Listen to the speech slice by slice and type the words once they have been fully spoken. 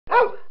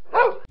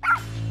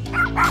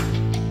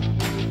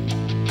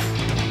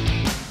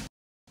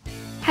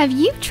Have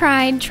you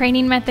tried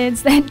training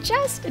methods that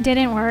just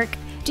didn't work?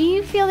 Do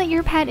you feel that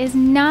your pet is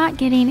not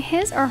getting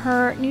his or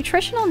her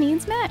nutritional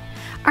needs met?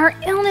 Are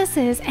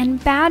illnesses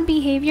and bad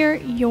behavior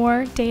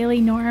your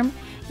daily norm?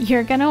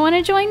 You're going to want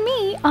to join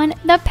me on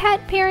the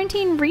Pet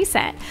Parenting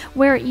Reset,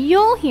 where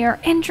you'll hear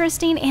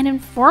interesting and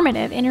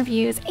informative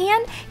interviews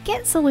and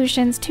get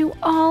solutions to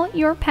all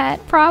your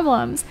pet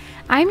problems.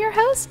 I'm your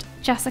host,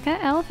 Jessica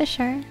L.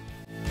 Fisher.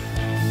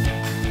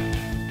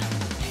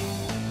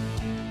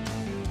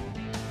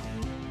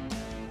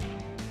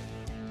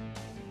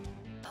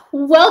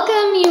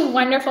 Welcome, you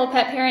wonderful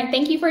pet parent.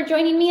 Thank you for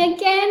joining me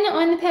again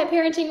on the Pet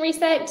Parenting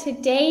Reset.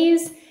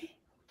 Today's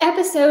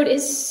episode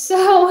is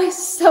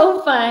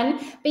so fun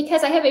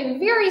because I have a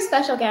very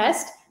special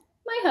guest,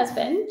 my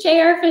husband,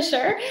 J.R.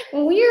 Fisher.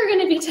 We are going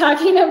to be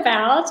talking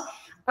about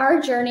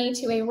our journey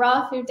to a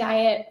raw food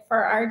diet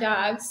for our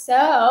dogs.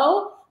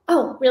 So,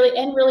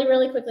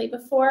 really quickly,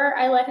 before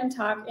I let him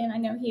talk, and I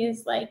know he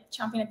is like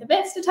chomping at the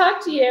bits to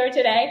talk to you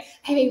today,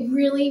 I have a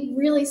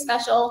really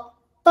special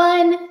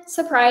fun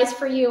surprise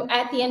for you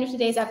at the end of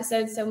today's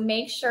episode, so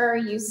make sure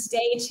you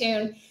stay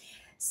tuned.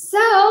 So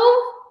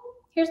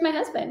here's my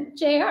husband,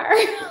 JR.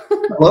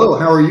 Hello,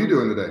 how are you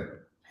doing today?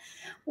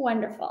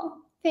 Wonderful.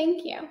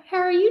 Thank you. How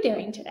are you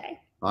doing today?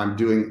 I'm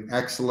doing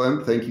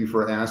excellent. Thank you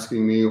for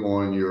asking me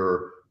on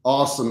your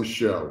awesome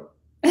show.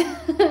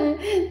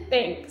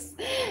 Thanks.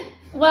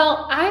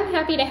 Well, I'm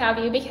happy to have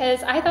you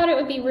because I thought it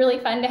would be really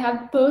fun to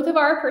have both of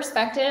our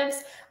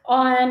perspectives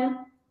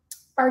on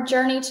our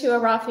journey to a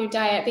raw food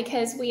diet,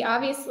 because we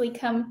obviously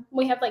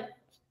have like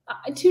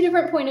two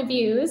different point of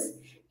views.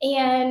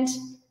 And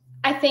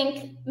I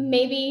think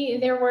maybe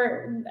there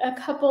were a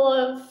couple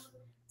of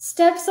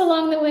steps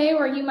along the way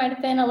where you might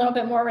have been a little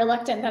bit more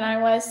reluctant than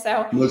I was.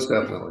 So Most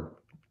definitely.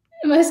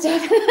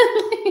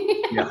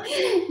 Yeah.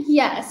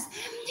 Yes.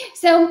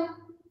 So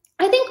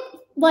I think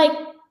like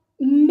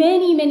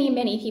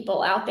many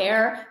people out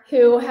there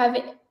who have,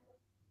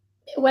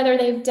 whether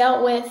they've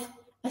dealt with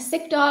a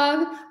sick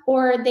dog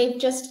or they've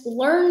just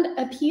learned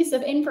a piece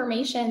of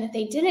information that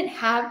they didn't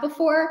have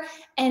before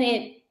and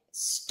it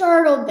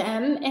startled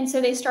them, and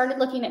so they started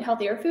looking at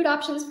healthier food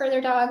options for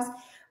their dogs.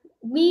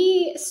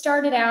 We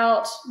started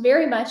out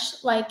very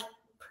much like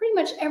pretty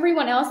much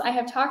everyone else I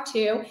have talked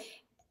to,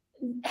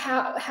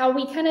 how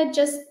we kind of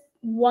just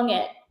wung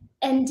it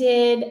and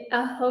did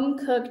a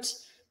home-cooked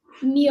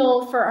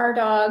meal for our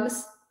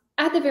dogs.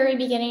 At the very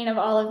beginning of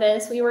all of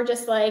this, we were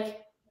just like,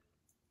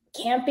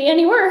 can't be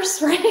any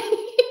worse, right?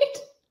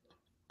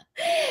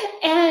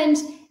 And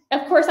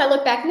of course, I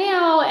look back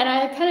now and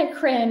I kind of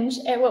cringe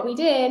at what we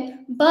did,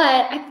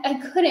 but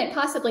I couldn't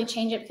possibly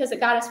change it because it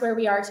got us where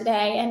we are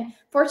today. And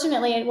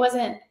fortunately, it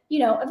wasn't,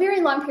 a very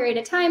long period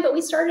of time, but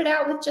we started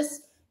out with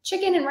just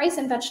chicken and rice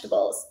and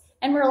vegetables.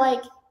 And we're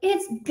like,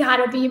 it's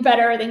gotta be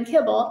better than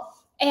kibble.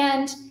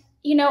 And,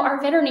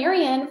 our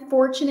veterinarian,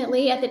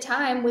 fortunately at the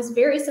time, was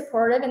very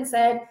supportive and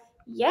said,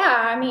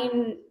 yeah,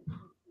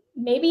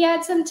 maybe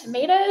add some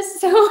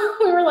tomatoes. So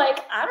we were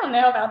like, I don't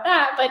know about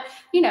that, but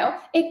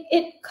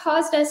it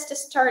caused us to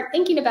start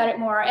thinking about it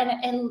more.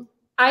 And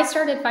I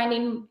started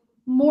finding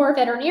more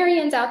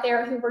veterinarians out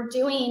there who were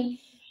doing,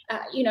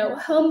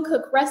 home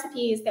cooked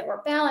recipes that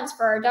were balanced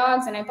for our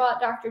dogs. And I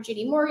bought Dr.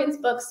 Judy Morgan's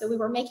book. So we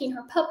were making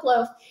her pup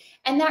loaf,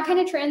 and that kind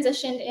of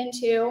transitioned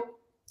into,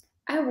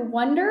 I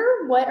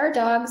wonder what our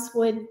dogs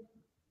would,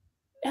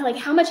 like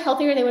how much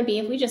healthier they would be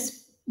if we just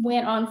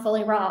went on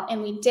fully raw.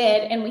 And we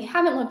did, and we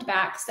haven't looked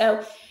back.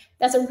 So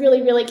that's a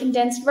really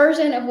condensed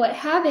version of what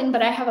happened,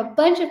 but I have a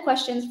bunch of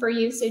questions for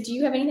you. So do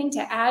you have anything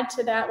to add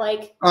to that?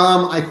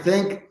 I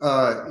think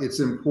it's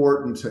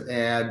important to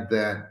add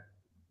that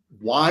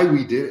why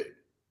we did it.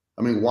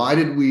 Why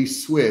did we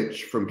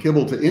switch from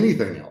kibble to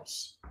anything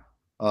else?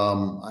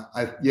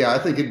 I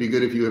think it'd be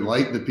good if you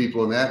enlighten the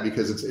people in that,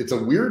 because it's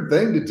a weird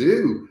thing to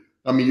do.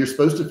 You're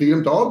supposed to feed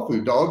them dog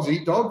food. Dogs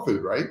eat dog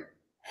food, right?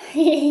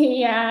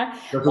 Yeah.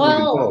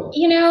 Well,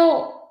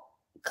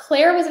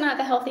 Claire was not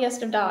the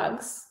healthiest of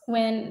dogs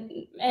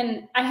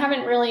and I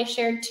haven't really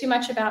shared too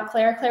much about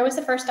Claire. Claire was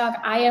the first dog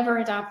I ever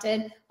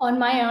adopted on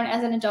my own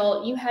as an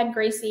adult. You had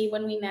Gracie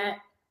when we met.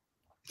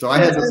 So I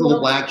had this little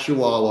black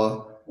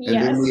Chihuahua,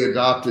 and then we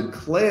adopted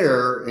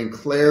Claire, and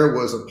Claire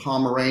was a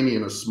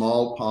Pomeranian, a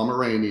small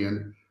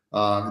Pomeranian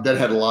that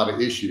had a lot of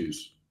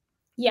issues.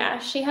 Yeah,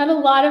 she had a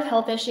lot of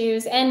health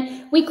issues,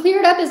 and we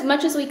cleared up as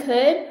much as we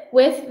could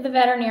with the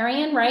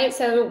veterinarian, right?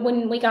 So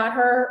when we got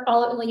her,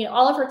 all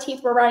of her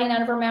teeth were rotting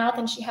out of her mouth,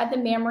 and she had the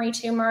mammary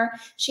tumor.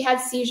 She had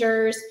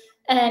seizures,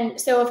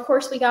 and so of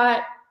course we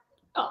got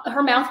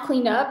her mouth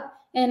cleaned up,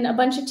 and a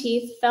bunch of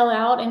teeth fell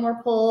out and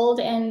were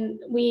pulled, and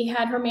we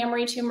had her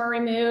mammary tumor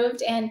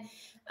removed, and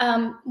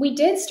we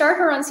did start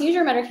her on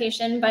seizure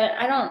medication, but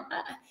I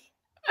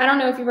don't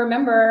know if you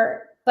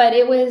remember, but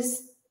it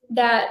was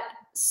that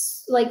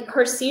like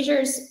her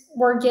seizures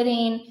were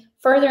getting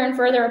further and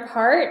further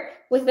apart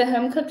with the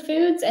home cooked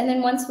foods. And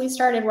then once we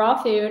started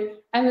raw food,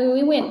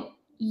 we went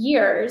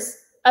years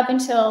up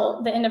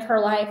until the end of her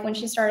life when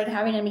she started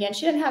having them again.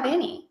 She didn't have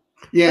any.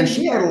 Yeah, and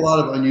she had a lot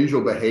of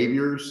unusual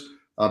behaviors.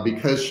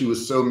 because she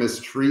was so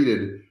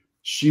mistreated,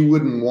 she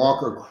wouldn't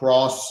walk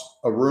across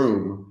a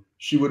room.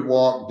 She would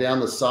walk down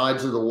the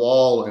sides of the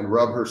wall and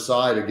rub her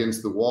side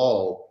against the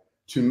wall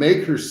to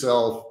make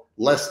herself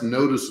less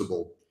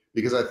noticeable.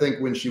 Because I think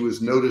when she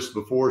was noticed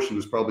before, she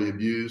was probably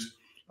abused.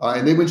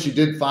 And then when she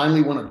did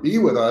finally want to be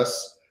with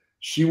us,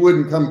 she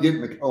wouldn't come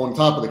get on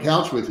top of the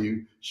couch with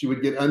you. She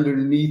would get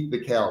underneath the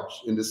couch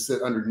and just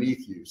sit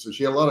underneath you. So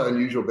she had a lot of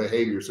unusual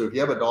behavior. So if you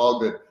have a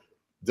dog that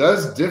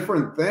does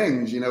different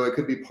things, it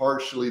could be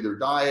partially their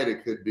diet,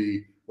 it could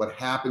be what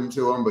happened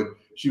to them, but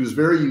she was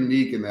very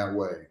unique in that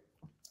way.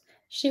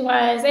 She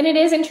was. And it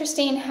is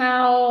interesting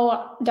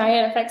how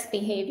diet affects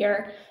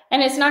behavior.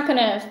 And it's not going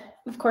to,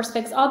 of course,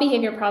 fix all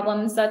behavior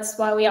problems. That's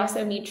why we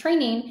also need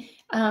training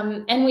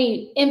and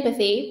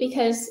empathy,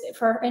 because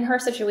in her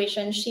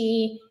situation,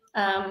 she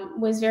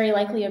was very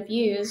likely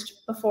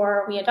abused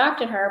before we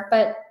adopted her.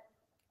 But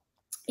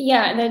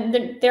yeah,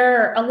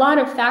 there are a lot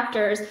of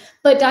factors,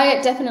 but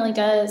diet definitely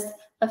does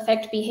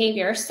affect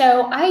behavior.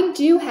 So I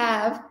do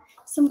have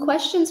some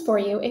questions for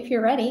you if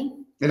you're ready.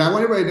 And I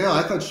want everybody to know,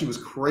 I thought she was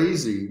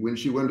crazy when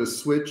she wanted to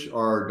switch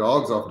our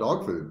dogs off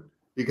dog food,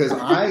 because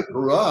I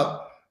grew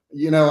up,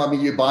 you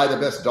buy the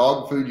best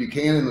dog food you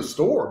can in the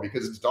store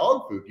because it's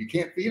dog food. You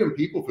can't feed them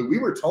people food. We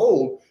were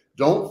told,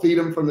 don't feed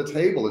them from the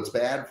table. It's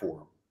bad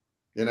for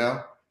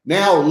them.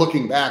 Now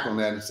looking back on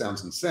that, it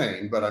sounds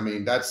insane, but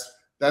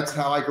that's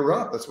how I grew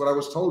up. That's what I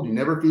was told. You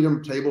never feed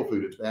them table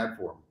food. It's bad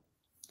for them.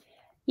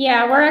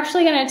 Yeah, we're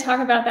actually going to talk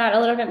about that a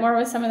little bit more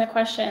with some of the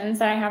questions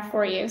that I have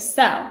for you.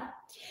 So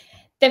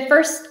the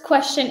first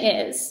question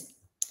is,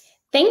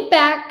 think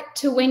back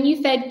to when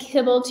you fed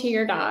kibble to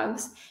your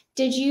dogs.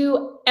 Did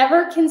you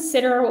ever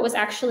consider what was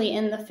actually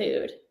in the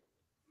food?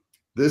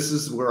 This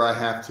is where I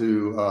have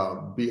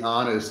to be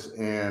honest,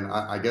 and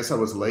I guess I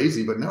was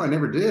lazy, but no, I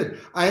never did.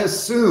 I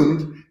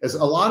assumed, as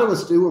a lot of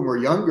us do when we're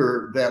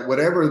younger, that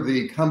whatever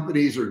the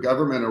companies or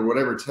government or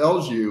whatever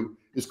tells you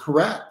is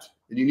correct,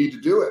 and you need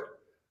to do it.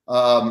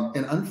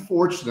 And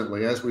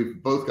unfortunately, as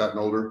we've both gotten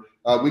older,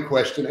 we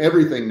question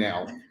everything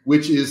now,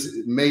 which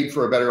is made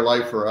for a better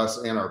life for us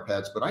and our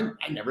pets. But I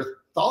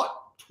never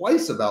thought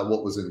twice about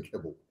what was in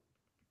kibble.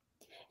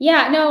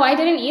 Yeah, no, I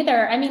didn't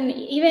either.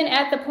 Even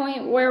at the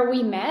point where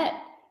we met,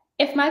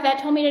 if my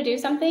vet told me to do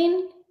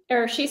something,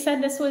 or she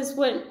said this was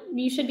what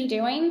you should be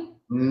doing,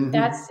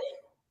 that's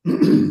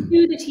to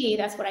the T,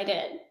 that's what I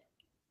did.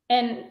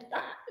 And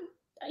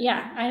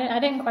yeah, I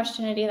didn't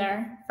question it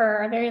either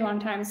for a very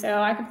long time.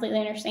 So I completely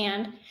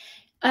understand.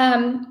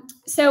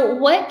 So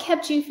what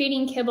kept you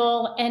feeding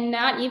kibble and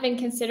not even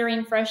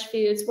considering fresh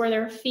foods? Were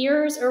there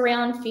fears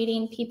around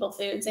feeding people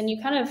foods? And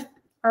you kind of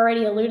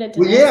already alluded to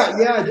this.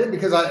 Yeah, I did,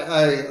 because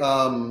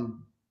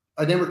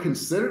I never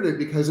considered it,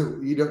 because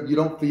you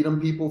don't feed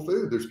them people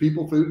food. There's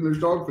people food and there's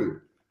dog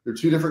food. They're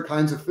two different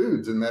kinds of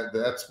foods, and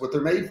that's what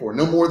they're made for.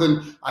 No more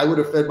than I would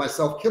have fed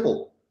myself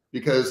kibble,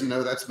 because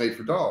that's made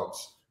for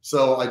dogs.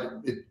 So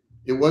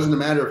it wasn't a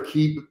matter of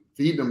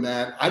feeding them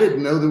that. I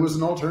didn't know there was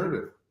an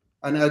alternative.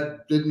 And I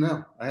didn't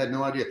know. I had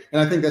no idea.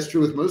 And I think that's true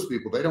with most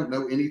people. They don't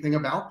know anything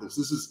about this.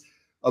 This is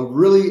a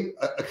really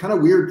a kind of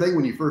weird thing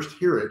when you first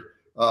hear it.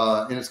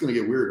 And it's going to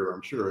get weirder,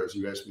 I'm sure, as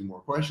you ask me more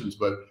questions.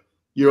 But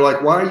you're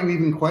like, why are you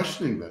even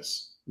questioning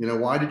this?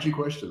 Why did you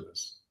question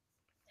this?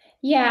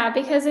 Yeah,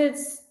 because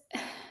it's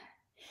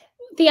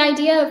the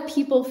idea of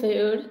people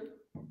food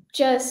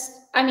just,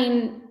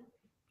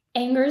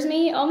 angers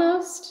me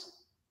almost.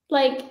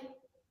 Like,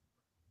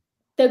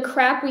 the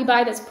crap we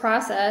buy that's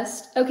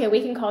processed, okay,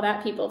 we can call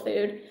that people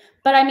food.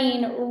 But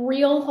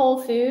real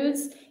whole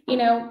foods,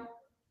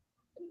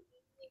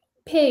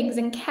 pigs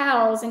and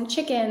cows and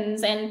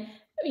chickens and,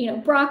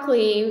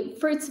 broccoli,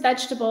 fruits,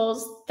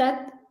 vegetables,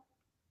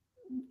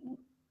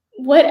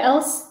 what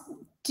else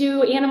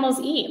do animals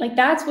eat? Like,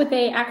 that's what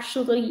they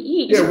actually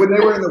eat. Yeah, when they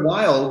were in the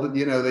wild,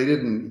 they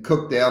didn't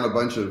cook down a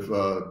bunch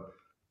of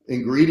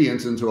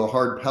ingredients into a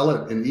hard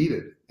pellet and eat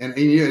it. And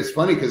it's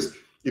funny, because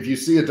if you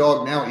see a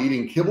dog now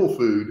eating kibble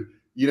food,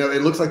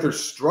 it looks like they're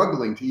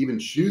struggling to even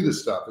chew the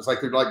stuff. It's like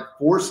they're like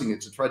forcing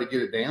it to try to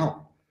get it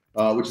down,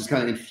 which is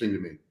kind of interesting to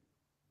me.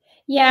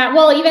 Yeah,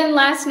 well, even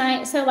last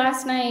night. So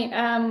last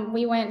night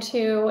we went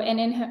to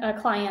a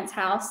client's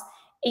house,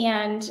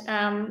 and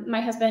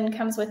my husband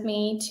comes with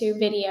me to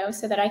video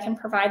so that I can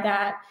provide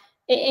that.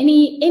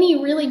 Any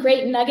really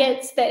great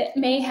nuggets that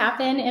may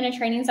happen in a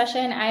training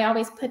session, I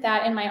always put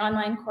that in my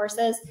online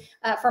courses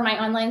for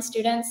my online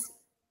students.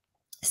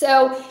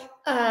 So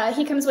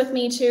he comes with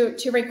me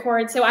to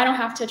record, so I don't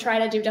have to try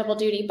to do double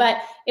duty. But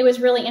it was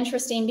really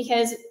interesting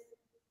because,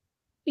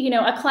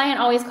 a client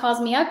always calls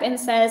me up and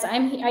says,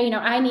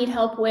 I need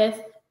help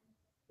with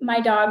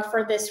my dog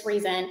for this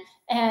reason.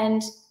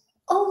 And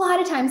a lot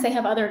of times they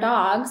have other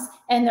dogs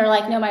and they're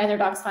like, no, my other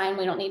dog's fine.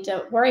 We don't need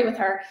to worry with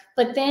her.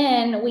 But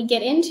then we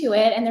get into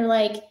it and they're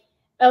like,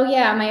 oh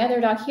yeah, my other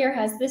dog here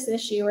has this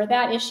issue or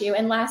that issue.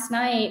 And last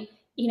night,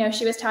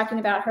 she was talking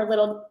about her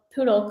little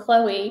poodle,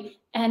 Chloe,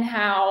 and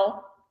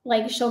how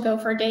she'll go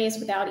for days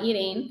without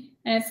eating.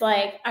 And it's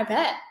like, I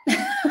bet.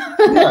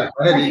 Yeah,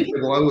 I had to eat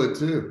kibble. I would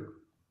too.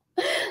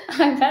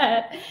 I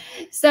bet.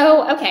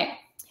 So, okay.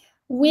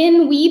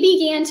 When we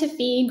began to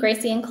feed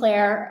Gracie and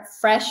Claire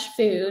fresh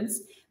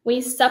foods,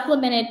 we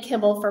supplemented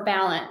kibble for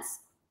balance.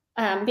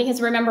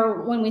 Because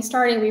remember, when we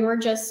started, we were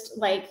just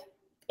like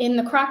in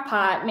the crock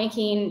pot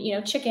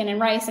making, chicken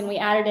and rice, and we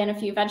added in a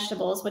few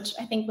vegetables, which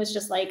I think was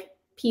just like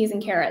peas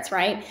and carrots,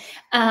 right?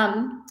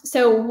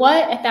 So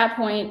what at that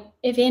point,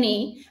 if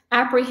any,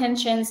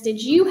 apprehensions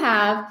did you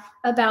have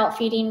about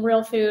feeding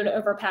real food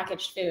over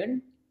packaged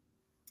food?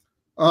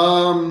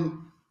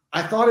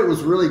 I thought it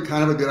was really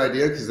kind of a good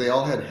idea because they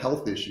all had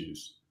health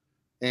issues.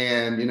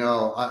 And,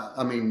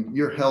 I mean,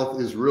 your health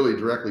is really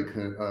directly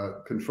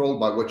controlled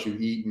by what you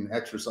eat and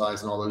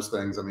exercise and all those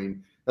things. I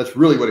mean, that's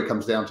really what it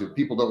comes down to.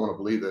 People don't want to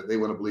believe that. They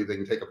want to believe they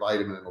can take a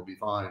vitamin and it'll be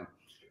fine.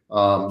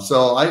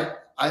 So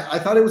I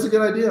thought it was a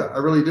good idea. I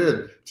really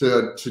did,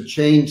 to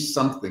change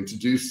something, to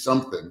do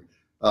something,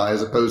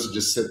 as opposed to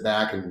just sit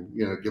back and,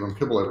 give them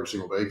kibble every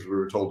single day because we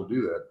were told to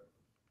do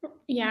that.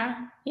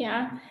 Yeah,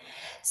 yeah.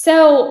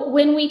 So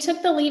when we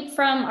took the leap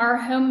from our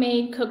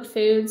homemade cooked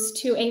foods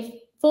to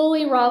a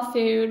fully raw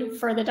food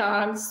for the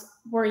dogs,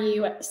 were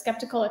you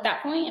skeptical at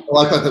that point?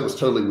 Well, I thought that was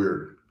totally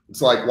weird.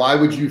 It's like, why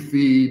would you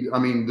feed? I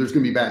mean, there's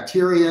going to be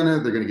bacteria in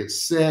it. They're going to get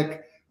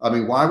sick. I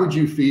mean, why would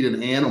you feed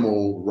an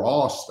animal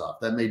raw stuff?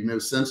 That made no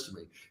sense to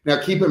me.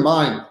 Now, keep in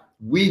mind,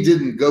 we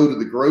didn't go to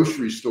the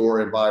grocery store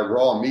and buy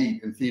raw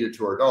meat and feed it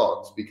to our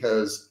dogs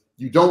because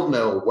you don't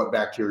know what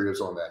bacteria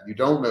is on that. You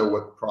don't know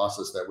what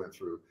process that went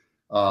through.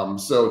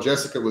 So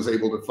Jessica was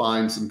able to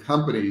find some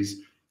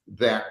companies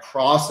that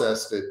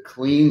processed it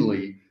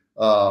cleanly,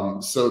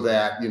 so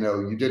that,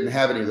 you didn't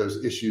have any of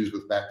those issues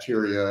with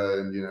bacteria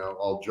and,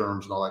 all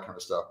germs and all that kind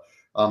of stuff.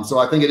 So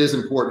I think it is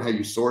important how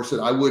you source it.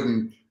 I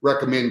wouldn't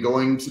recommend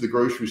going to the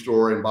grocery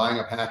store and buying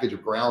a package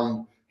of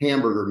ground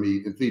hamburger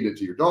meat and feeding it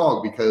to your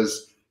dog,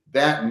 because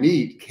that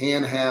meat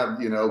can have,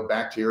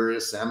 bacteria,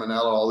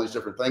 salmonella, all these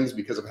different things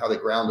because of how they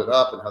ground it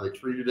up and how they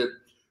treated it.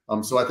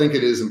 So I think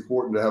it is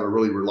important to have a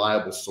really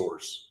reliable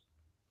source.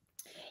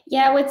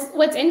 Yeah,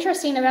 what's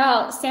interesting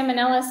about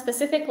salmonella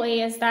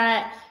specifically is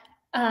that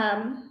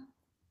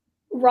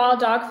raw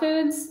dog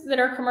foods that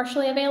are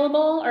commercially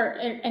available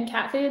and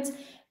cat foods,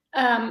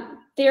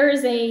 there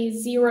is a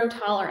zero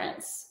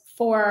tolerance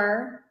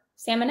for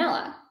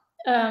salmonella.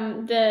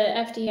 The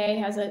FDA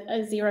has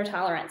a zero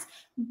tolerance.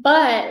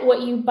 But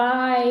what you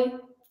buy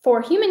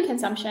for human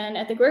consumption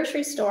at the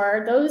grocery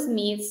store, those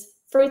meats,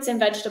 fruits and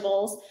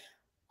vegetables,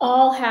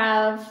 all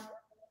have,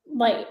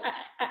 like,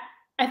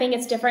 I think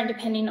it's different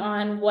depending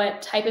on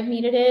what type of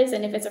meat it is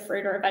and if it's a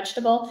fruit or a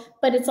vegetable,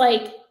 but it's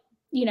like,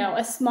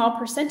 a small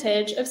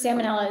percentage of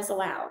salmonella is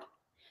allowed.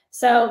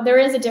 So there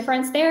is a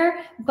difference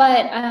there,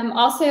 but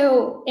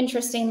also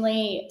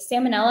interestingly,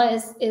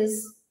 salmonella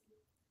is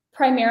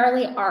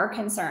primarily our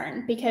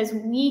concern because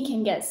we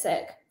can get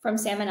sick from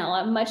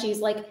salmonella much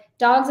easier. Like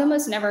dogs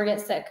almost never get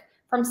sick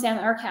from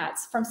or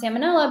cats from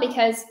salmonella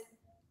because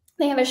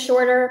they have a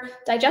shorter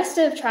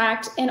digestive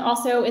tract and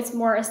also it's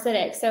more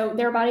acidic. So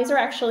their bodies are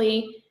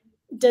actually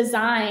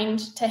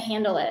designed to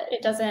handle it.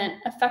 It doesn't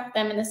affect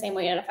them in the same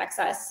way it affects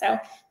us. So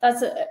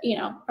that's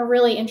a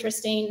really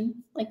interesting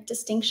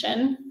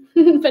distinction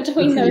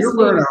between those. You're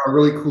wearing a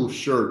really cool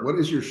shirt. What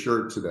is your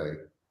shirt today?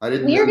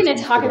 We are going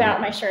to talk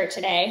about my shirt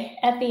today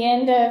at the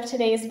end of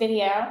today's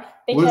video.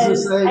 What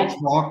does it say?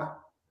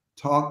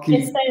 Talk.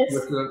 It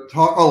says,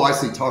 talk. Oh, I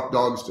see. Talk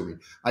dogs to me.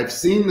 I've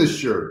seen this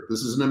shirt. This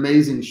is an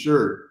amazing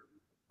shirt.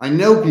 I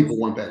know people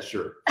want that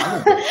shirt.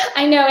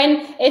 I know.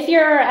 And if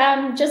you're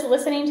just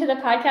listening to the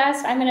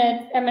podcast, I'm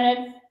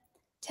gonna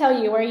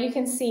tell you where you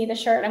can see the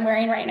shirt I'm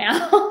wearing right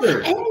now.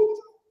 Sure. And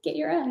get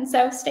your own.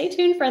 So stay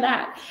tuned for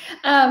that.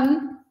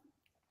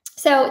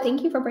 So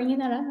thank you for bringing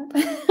that up.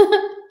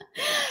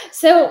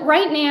 So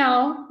right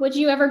now, would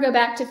you ever go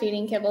back to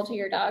feeding kibble to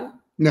your dog?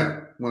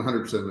 No,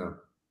 100% no.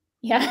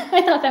 Yeah,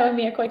 I thought that would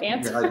be a quick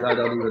answer. I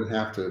don't even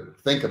have to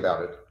think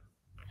about it.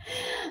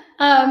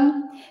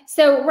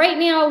 So right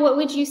now, what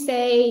would you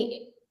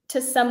say to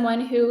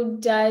someone who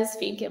does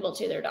feed kibble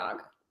to their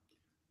dog?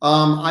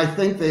 I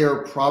think they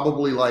are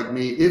probably like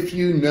me. If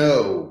you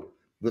know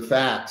the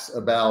facts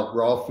about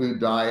raw food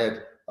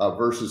diet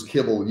versus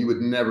kibble, you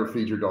would never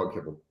feed your dog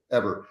kibble,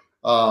 ever.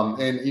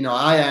 And,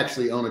 I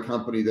actually own a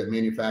company that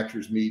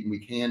manufactures meat and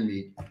we can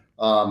meat.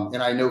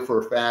 And I know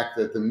for a fact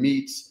that the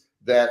meats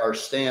that are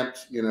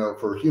stamped,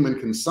 for human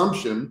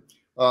consumption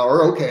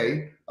are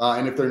okay.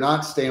 And if they're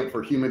not stamped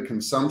for human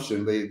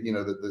consumption, they,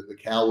 the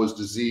cow was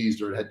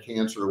diseased or it had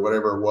cancer or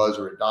whatever it was,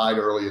 or it died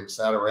early and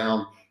sat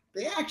around,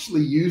 they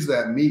actually use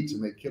that meat to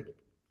make kibble,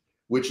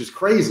 which is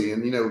crazy.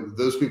 And,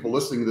 those people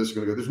listening to this are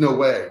going to go, there's no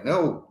way.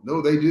 No,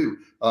 they do.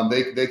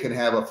 They can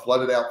have a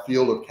flooded out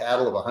field of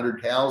cattle of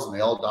 100 cows and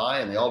they all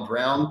die and they all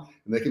drown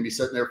and they can be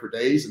sitting there for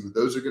days. And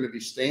those are going to be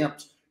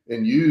stamped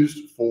and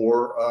used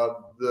for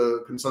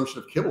the consumption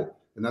of kibble.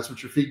 And that's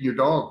what you're feeding your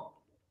dog.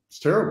 It's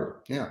terrible.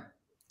 Yeah.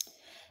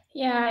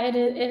 Yeah, it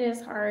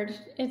is hard.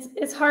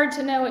 It's hard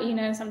to know what you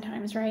know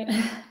sometimes, right?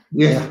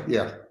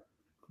 Yeah.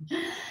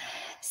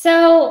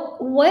 So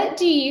what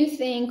do you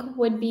think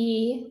would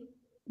be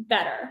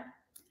better?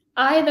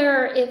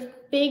 Either if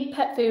big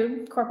pet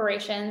food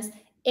corporations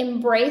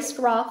embraced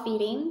raw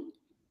feeding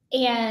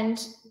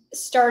and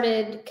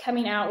started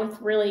coming out with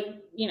really,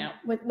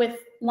 with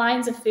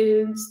lines of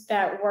foods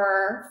that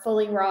were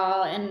fully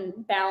raw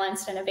and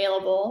balanced and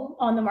available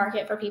on the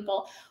market for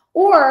people?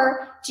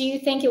 Or do you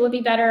think it would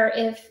be better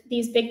if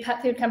these big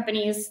pet food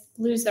companies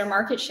lose their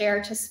market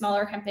share to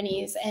smaller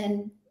companies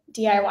and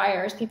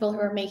DIYers, people who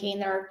are making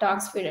their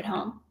dog's food at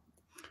home?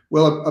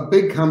 Well, a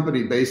big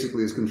company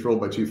basically is controlled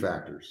by two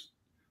factors.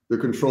 They're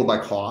controlled by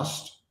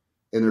cost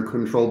and they're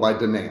controlled by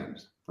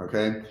demand.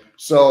 Okay.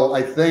 So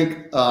I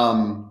think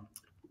on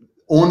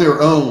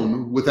their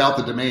own, without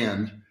the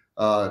demand,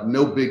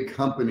 no big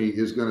company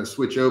is going to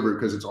switch over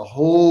because it's a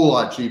whole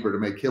lot cheaper to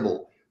make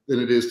kibble than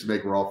it is to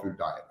make raw food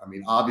diet. I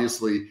mean,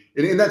 obviously,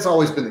 and that's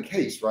always been the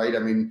case, right? I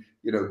mean,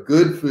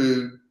 good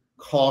food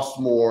costs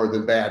more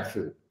than bad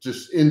food,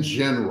 just in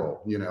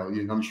general.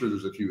 I'm sure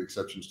there's a few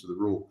exceptions to the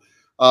rule.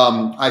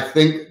 I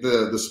think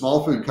the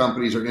small food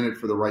companies are in it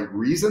for the right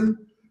reason.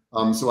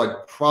 So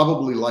I'd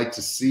probably like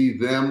to see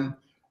them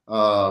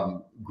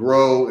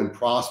grow and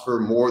prosper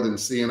more than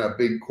seeing a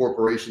big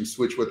corporation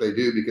switch what they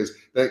do, because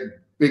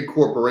that big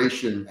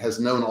corporation has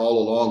known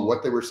all along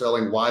what they were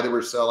selling, why they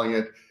were selling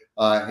it,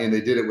 and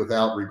they did it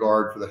without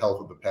regard for the health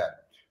of the pet.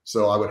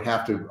 So I would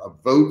have to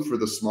vote for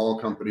the small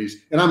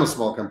companies, and I'm a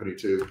small company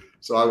too.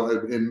 So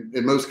in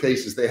most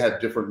cases, they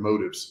have different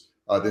motives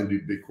than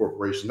do big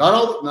corporations. Not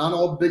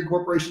all big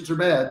corporations are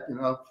bad.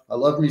 I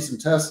love me some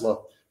Tesla,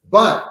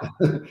 but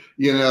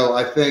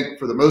I think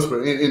for the most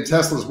part, and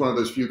Tesla is one of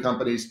those few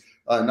companies.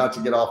 Not to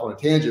get off on a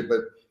tangent,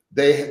 but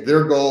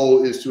their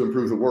goal is to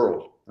improve the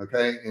world,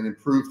 okay, and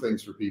improve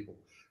things for people.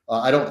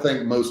 I don't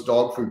think most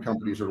dog food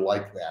companies are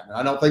like that, and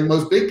I don't think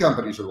most big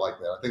companies are like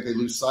that. I think they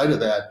lose sight of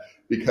that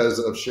because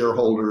of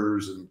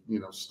shareholders and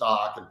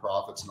stock and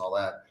profits and all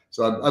that.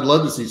 So I'd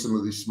love to see some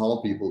of these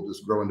small people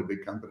just grow into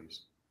big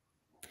companies.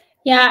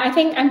 Yeah, I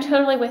think I'm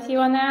totally with you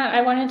on that.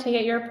 I wanted to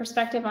get your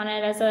perspective on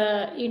it as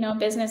a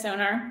business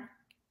owner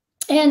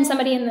and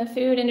somebody in the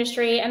food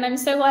industry. And I'm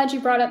so glad you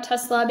brought up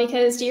Tesla,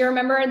 because do you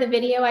remember the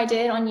video I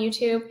did on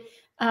YouTube?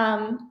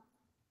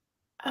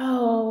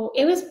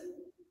 It was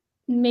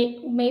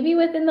maybe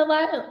within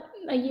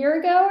a year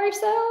ago or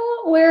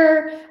so,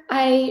 where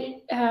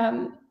I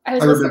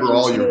remember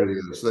all your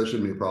videos, so that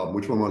shouldn't be a problem.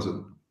 Which one was it?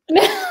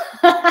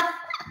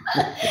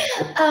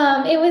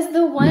 It was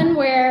the one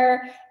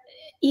where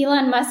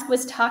Elon Musk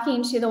was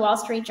talking to the Wall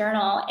Street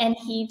Journal, and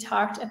he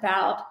talked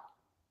about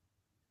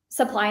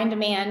supply and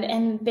demand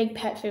and big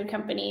pet food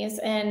companies,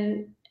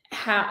 and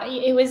how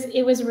it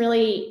was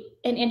really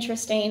an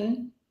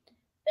interesting.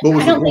 What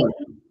was the point?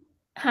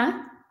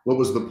 What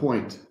was the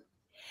point?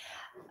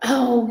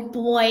 Oh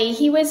boy,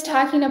 he was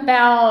talking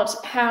about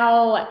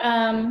how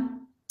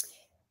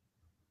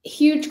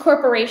huge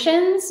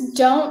corporations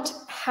don't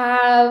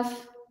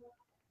have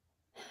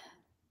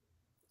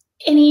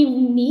any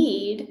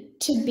need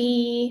to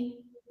be.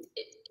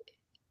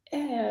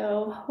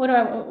 What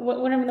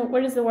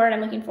is the word I'm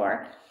looking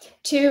for?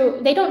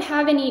 They don't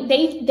have any,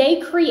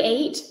 they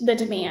create the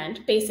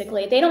demand,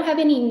 basically. They don't have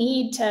any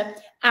need to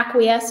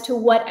acquiesce to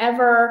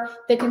whatever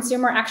the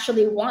consumer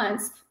actually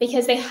wants,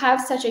 because they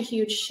have such a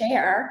huge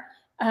share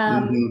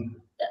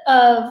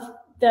of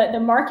the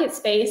market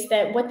space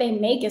that what they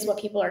make is what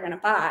people are going to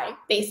buy,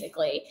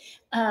 basically.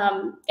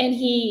 And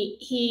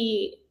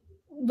he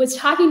was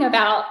talking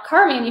about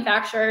car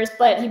manufacturers,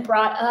 but he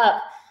brought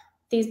up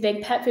these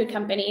big pet food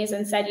companies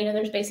and said,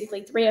 there's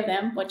basically 3 of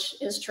them, which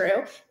is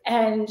true.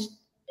 And,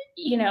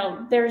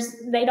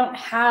 they don't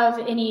have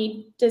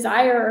any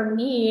desire or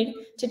need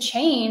to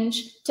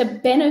change to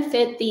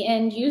benefit the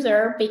end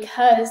user,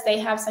 because they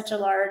have such a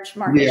large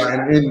market share.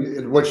 And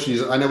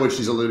I know what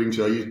she's alluding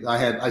to.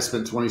 I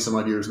spent 20 some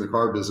odd years in the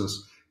car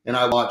business, and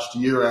I watched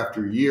year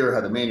after year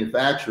how the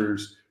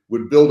manufacturers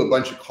would build a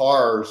bunch of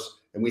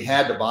cars, and we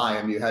had to buy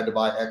them. You had to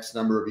buy X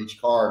number of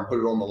each car and put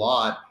it on the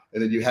lot,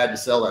 and then you had to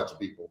sell that to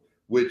people,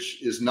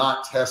 which is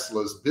not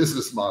Tesla's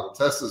business model.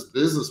 Tesla's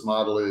business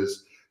model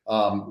is,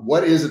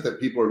 what is it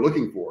that people are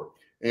looking for?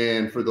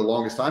 And for the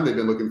longest time, they've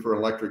been looking for an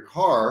electric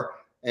car.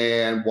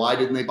 And why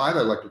didn't they buy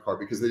that electric car?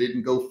 Because they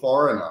didn't go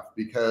far enough,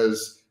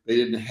 because they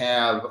didn't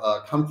have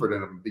comfort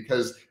in them,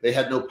 because they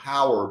had no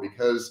power,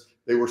 because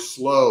they were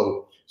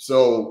slow.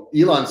 So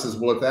Elon says,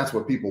 well, if that's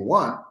what people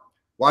want,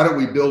 why don't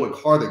we build a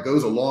car that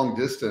goes a long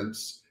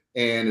distance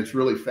and it's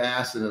really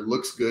fast and it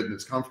looks good and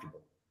it's comfortable?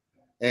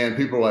 And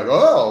people are like,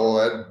 oh,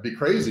 that'd be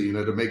crazy,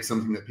 to make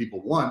something that people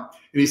want.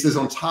 And he says,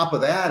 on top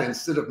of that,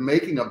 instead of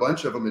making a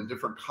bunch of them in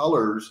different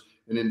colors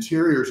and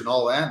interiors and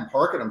all that and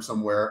parking them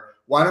somewhere,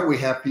 why don't we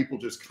have people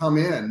just come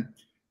in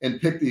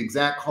and pick the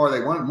exact car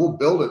they want, and we'll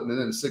build it, and then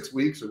in 6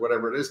 weeks or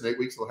whatever it is, in 8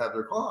 weeks, they'll have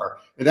their car.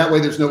 And that way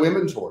there's no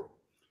inventory.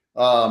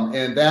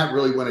 And that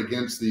really went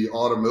against the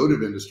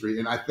automotive industry.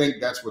 And I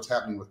think that's what's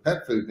happening with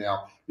pet food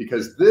now,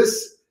 because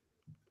this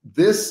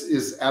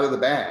is out of the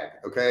bag.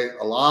 Okay.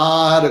 A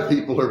lot of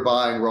people are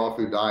buying raw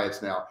food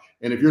diets now.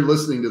 And if you're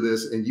listening to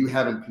this and you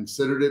haven't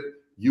considered it,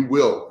 you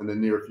will in the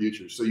near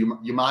future. So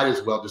you might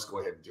as well just go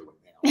ahead and do it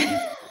now.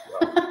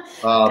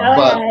 Go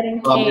But ahead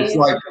in it's case.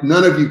 like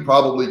none of you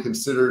probably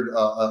considered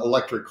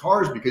electric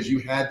cars because you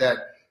had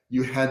that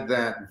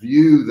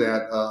view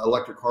that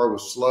electric car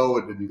was slow,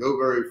 it didn't go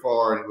very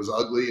far, and it was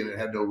ugly, and it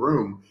had no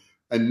room.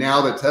 And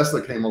now that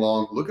Tesla came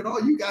along, look at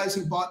all you guys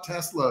who bought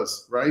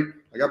Teslas, right?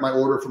 I got my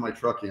order for my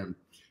truck in.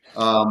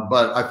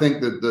 But I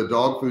think that the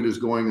dog food is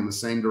going in the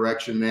same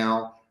direction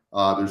now.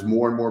 There's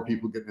more and more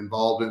people getting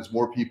involved in it. There's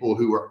more people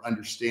who are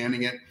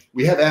understanding it.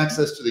 We have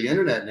access to the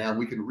internet now.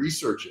 We can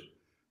research it.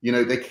 You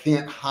know, they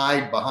can't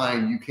hide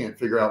behind, you can't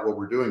figure out what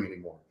we're doing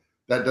anymore.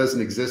 That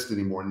doesn't exist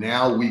anymore.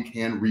 Now we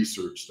can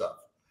research stuff.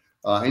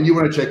 And you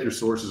want to check your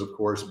sources, of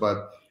course,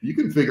 but you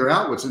can figure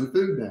out what's in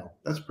food now.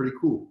 That's pretty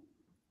cool.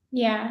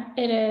 Yeah,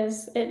 it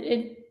is.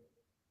 It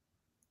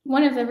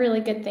one of the really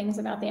good things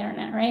about the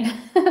internet, right?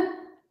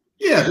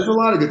 Yeah, there's a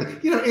lot of good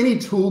things. You know, any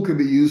tool can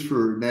be used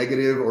for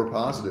negative or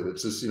positive.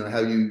 It's just, you know, how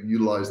you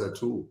utilize that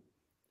tool.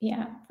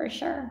 Yeah, for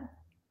sure.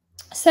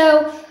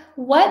 So,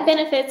 what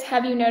benefits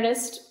have you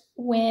noticed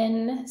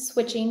when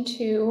switching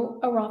to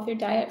a raw food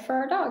diet for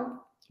our dog?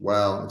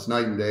 Wow, it's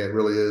night and day. It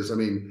really is. I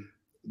mean,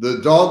 the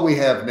dog we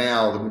have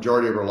now, the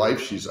majority of her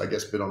life, she's, I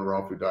guess, been on a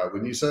raw food diet,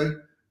 wouldn't you say?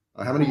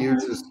 How many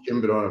years has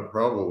Kim been on it?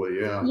 Probably,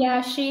 yeah.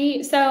 Yeah,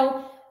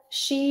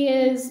 she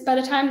is, by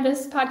the time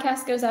this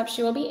podcast goes up,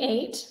 she will be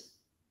 8.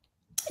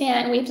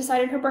 And we've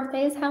decided her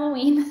birthday is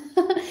Halloween.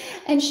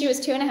 And she was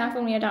 2.5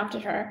 when we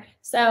adopted her.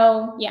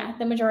 So yeah,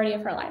 the majority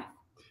of her life.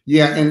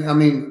 Yeah, and I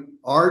mean,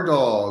 our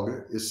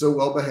dog is so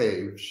well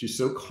behaved. She's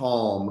so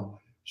calm.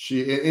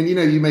 And you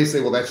know, you may say,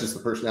 well, that's just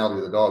the personality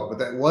of the dog, but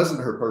that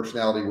wasn't her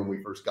personality when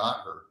we first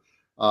got her.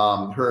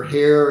 Her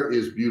hair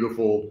is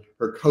beautiful.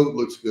 Her coat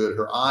looks good.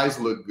 Her eyes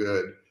look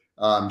good.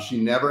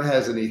 She never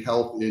has any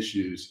health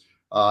issues.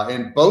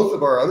 And both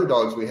of our other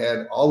dogs we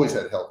had always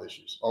had health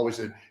issues, always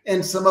had.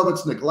 And some of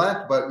it's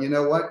neglect, but you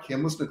know what?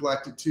 Kim was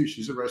neglected too.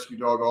 She's a rescue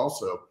dog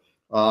also.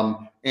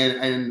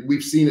 And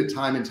we've seen it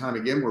time and time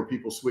again where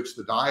people switch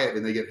the diet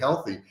and they get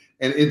healthy.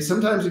 And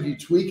sometimes if you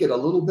tweak it a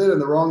little bit in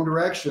the wrong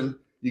direction,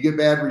 you get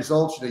bad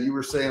results. You know, you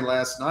were saying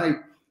last night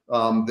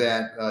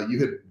that you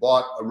had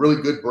bought a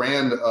really good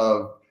brand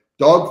of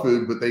dog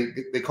food, but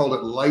they called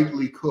it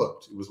lightly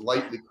cooked. It was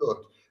lightly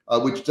cooked,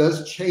 which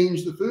does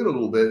change the food a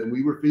little bit. And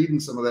we were feeding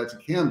some of that to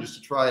Kim just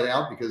to try it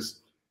out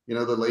because, you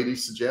know, the lady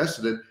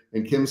suggested it,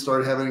 and Kim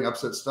started having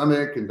upset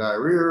stomach and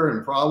diarrhea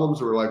and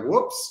problems. We're like,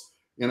 whoops.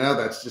 You know,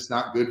 that's just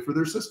not good for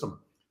their system.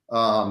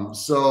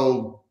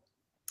 So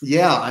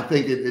yeah, I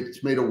think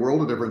it's made a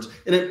world of difference.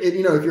 And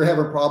you know, if you're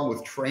having a problem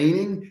with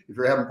training, if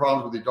you're having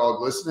problems with your dog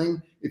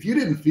listening, if you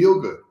didn't feel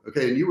good,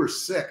 okay, and you were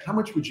sick, how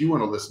much would you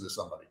want to listen to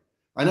somebody?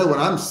 I know when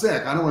I'm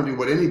sick, I don't want to do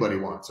what anybody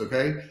wants.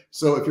 Okay.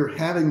 So if you're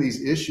having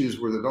these issues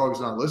where the dog's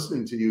not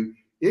listening to you,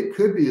 it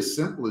could be as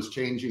simple as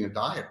changing a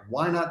diet.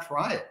 Why not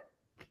try it?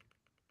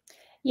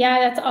 Yeah,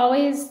 that's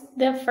always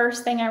the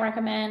first thing I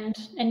recommend.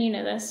 And you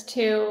know this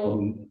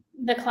to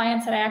the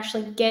clients that I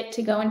actually get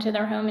to go into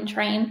their home and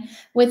train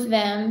with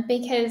them,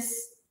 because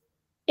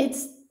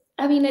it's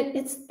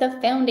the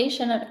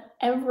foundation of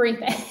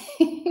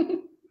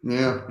everything.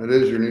 Yeah, it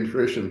is your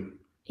nutrition.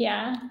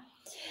 Yeah.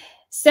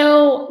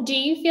 So do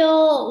you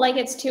feel like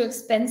it's too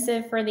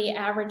expensive for the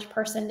average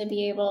person to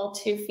be able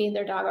to feed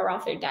their dog a raw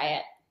food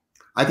diet?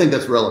 I think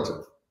that's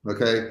relative.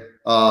 Okay.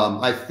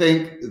 I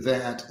think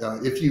that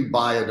if you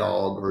buy a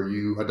dog or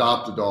you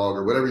adopt a dog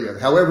or whatever,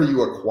 however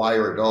you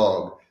acquire a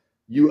dog,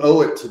 you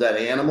owe it to that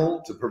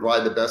animal to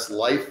provide the best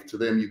life to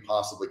them you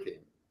possibly can.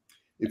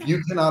 If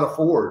you cannot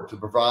afford to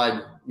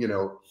provide, you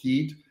know,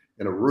 heat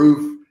and a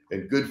roof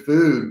and good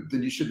food,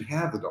 then you shouldn't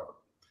have the dog.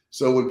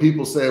 So when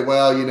people say,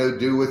 well, you know,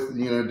 do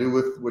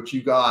with what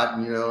you got,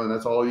 and, you know, and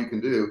that's all you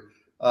can do.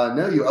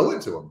 No, you owe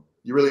it to them.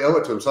 You really owe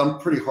it to them. So I'm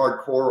pretty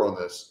hardcore on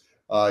this.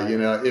 You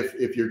know,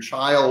 if your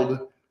child,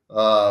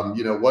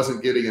 you know,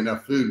 wasn't getting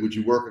enough food, would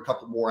you work a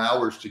couple more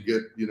hours to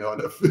get, you know,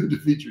 enough food to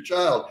feed your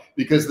child?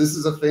 Because this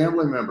is a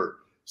family member.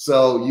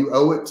 So you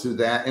owe it to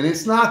that. And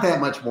it's not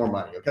that much more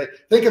money. Okay.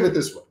 Think of it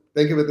this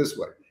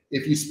way.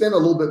 If you spend a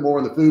little bit more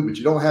on the food, but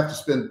you don't have to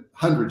spend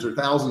hundreds or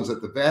thousands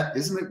at the vet,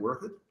 isn't it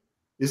worth it?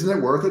 Isn't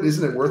it worth it?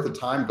 Isn't it worth the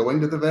time going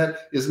to the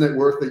vet? Isn't it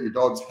worth that your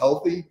dog's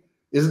healthy?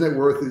 Isn't it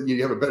worth that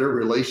you have a better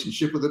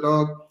relationship with the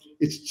dog?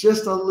 It's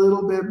just a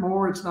little bit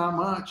more. It's not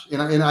much.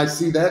 And I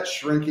see that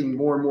shrinking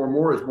more and more and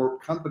more as more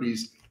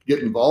companies get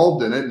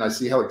involved in it. And I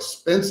see how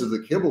expensive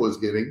the kibble is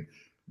getting,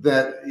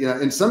 that, you know,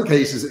 in some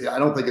cases, I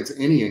don't think it's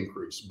any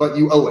increase, but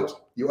you owe it.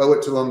 You owe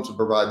it to them to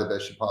provide the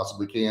best you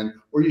possibly can,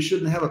 or you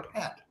shouldn't have a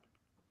pet.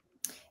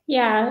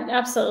 Yeah,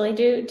 absolutely.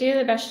 Do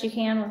the best you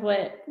can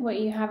with what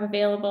you have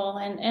available,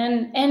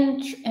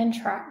 and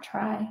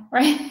try,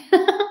 right?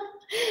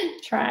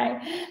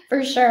 Try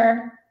for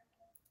sure.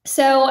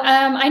 So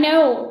I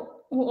know,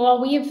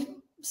 well, we've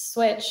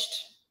switched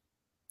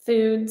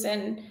foods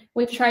and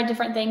we've tried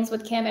different things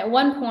with Kim. At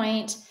one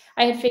point,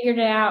 I had figured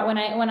it out when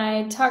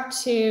I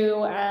talked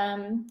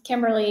to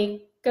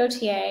Kimberly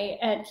Gauthier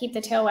at Keep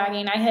the Tail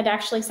Wagging. I had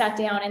actually sat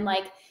down and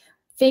like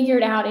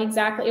figured out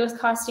exactly, it was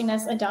costing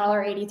us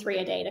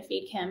 $1.83 a day to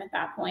feed Kim at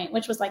that point,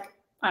 which was like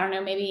I don't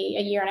know, maybe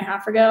a year and a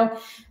half ago.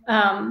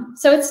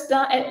 So it's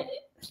not,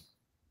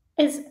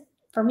 it's,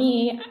 for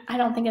me, I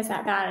don't think it's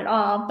that bad at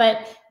all.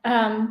 But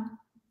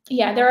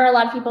yeah, there are a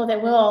lot of people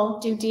that will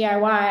do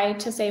DIY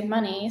to save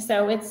money.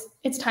 So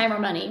it's time or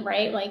money,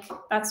 right? Like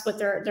that's what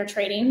they're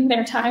trading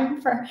their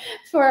time for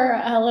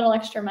a little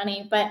extra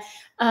money. But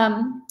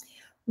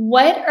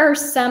what are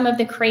some of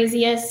the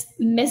craziest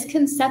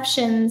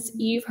misconceptions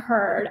you've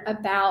heard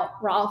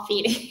about raw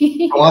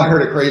feeding? Oh, I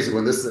heard a crazy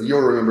one.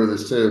 You'll remember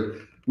this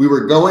too. We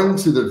were going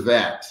to the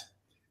vet,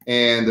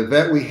 and the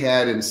vet we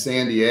had in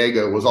San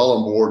Diego was all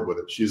on board with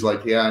it. She's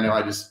like, "Yeah, I know.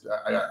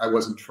 I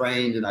wasn't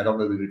trained, and I don't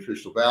know the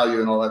nutritional value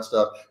and all that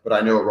stuff, but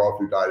I know a raw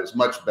food diet is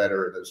much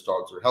better, and those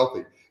dogs are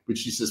healthy." But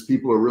she says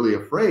people are really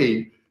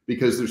afraid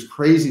because there's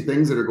crazy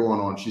things that are going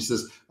on. She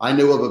says, "I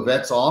know of a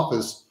vet's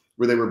office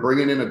where they were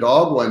bringing in a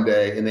dog one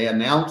day, and they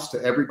announced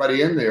to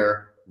everybody in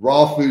there,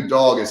 'Raw food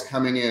dog is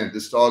coming in.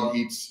 This dog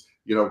eats,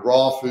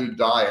 raw food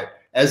diet.'"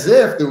 As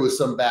if there was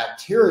some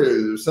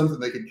bacteria or something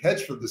they could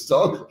catch from this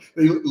dog.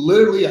 They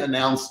literally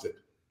announced it.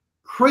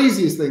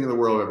 Craziest thing in the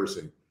world I've ever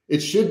seen.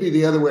 It should be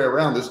the other way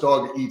around. This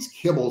dog eats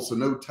kibble, so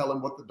no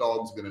telling what the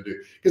dog's going to do.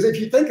 Because if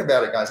you think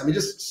about it, guys,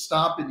 just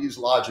stop and use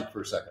logic for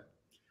a second.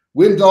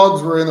 When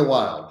dogs were in the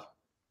wild,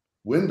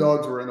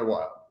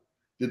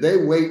 did they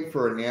wait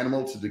for an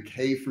animal to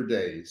decay for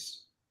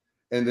days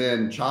and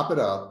then chop it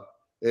up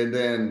and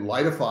then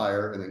light a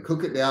fire and then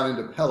cook it down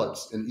into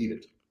pellets and eat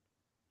it?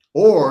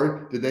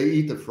 Or did they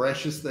eat the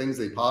freshest things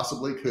they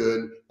possibly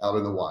could out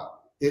in the wild?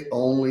 It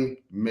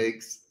only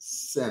makes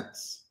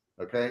sense.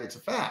 Okay. It's a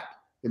fact.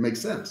 It makes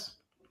sense.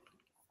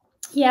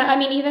 Yeah.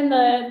 Even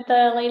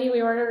the lady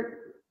we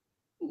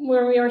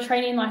were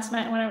training last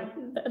night,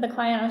 the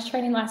client I was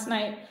training last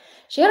night,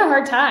 she had a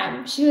hard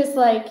time. She was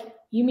like,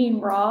 "You mean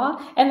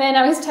raw?" And then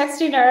I was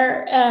texting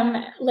her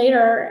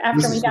later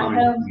after we got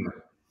home.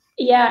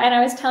 Yeah. And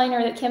I was telling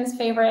her that Kim's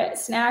favorite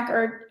snack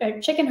are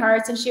chicken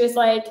hearts. And she was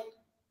like,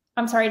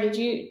 "I'm sorry,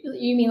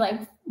 you mean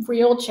like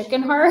real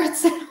chicken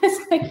hearts?" I was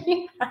like,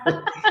 "Yeah."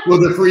 Well,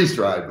 they're freeze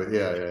dried, but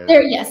yeah.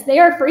 Yes, they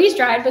are freeze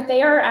dried, but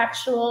they are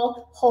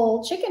actual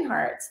whole chicken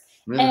hearts.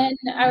 Yeah. And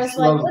I was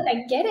like, "Look,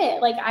 I get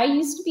it. Like I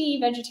used to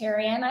be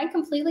vegetarian. I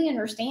completely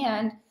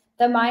understand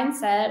the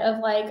mindset of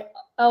like,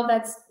 oh,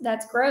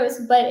 that's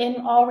gross." But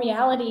in all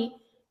reality,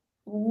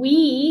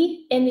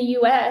 we in the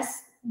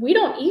US, we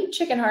don't eat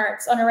chicken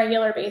hearts on a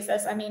regular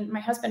basis. My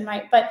husband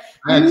might, but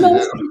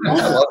most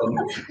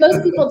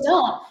people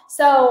don't.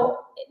 So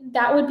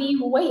that would be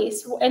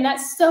waste, and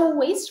that's so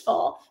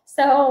wasteful.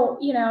 So,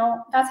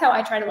 that's how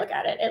I try to look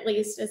at it, at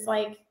least. It's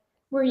like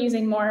we're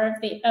using more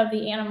of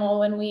the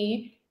animal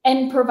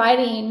and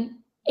providing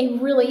a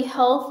really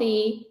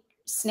healthy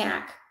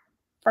snack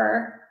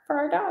for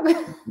our dog.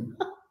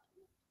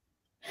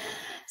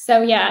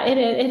 So yeah,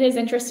 it is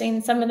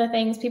interesting, some of the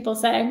things people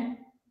say.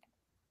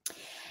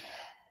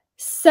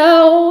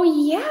 So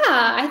yeah,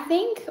 I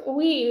think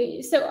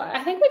we've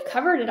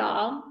covered it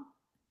all,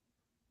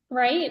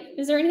 right?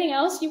 Is there anything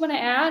else you want to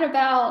add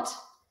about?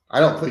 I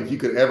don't think you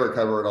could ever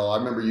cover it all. I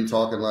remember you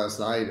talking last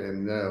night,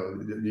 and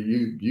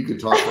you could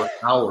talk for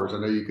hours. I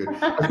know you could.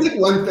 I think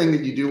one thing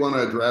that you do want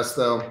to address,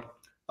 though,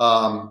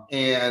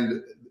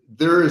 and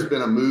there has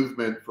been a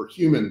movement for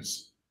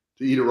humans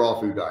to eat a raw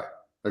food diet.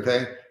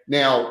 Okay,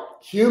 now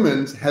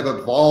humans have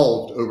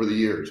evolved over the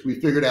years. We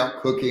figured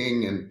out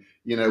cooking, and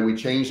we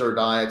changed our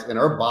diets, and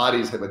our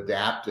bodies have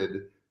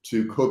adapted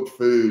to cooked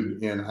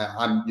food. And and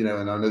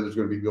I know there's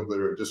going to be people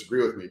that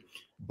disagree with me,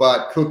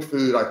 but cooked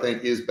food, I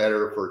think, is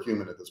better for a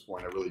human at this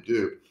point. I really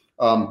do.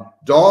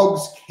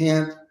 Dogs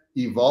can't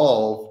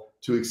evolve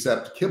to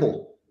accept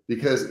kibble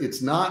because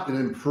it's not an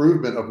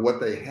improvement of what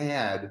they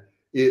had.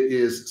 It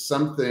is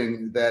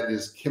something that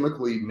is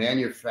chemically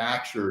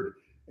manufactured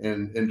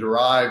and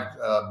derived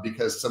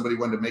because somebody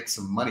wanted to make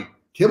some money.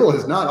 Kibble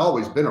has not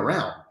always been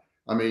around.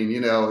 In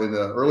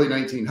the early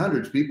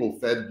 1900s, people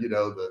fed,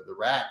 the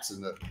rats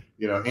and the,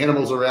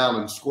 animals around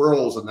and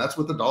squirrels, and that's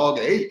what the dog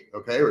ate.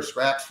 Okay. Or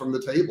scraps from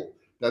the table.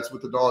 That's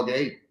what the dog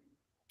ate.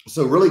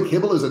 So really,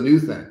 kibble is a new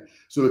thing.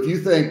 So if you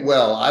think,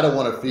 well, I don't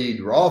want to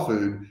feed raw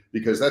food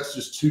because that's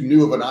just too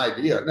new of an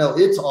idea. No,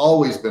 it's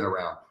always been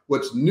around.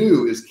 What's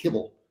new is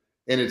kibble.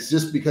 And it's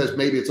just because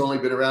maybe it's only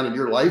been around in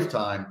your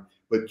lifetime,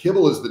 but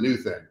kibble is the new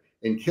thing.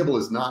 And kibble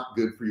is not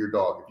good for your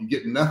dog. If you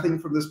get nothing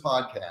from this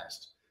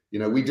podcast,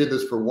 we did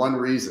this for one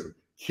reason.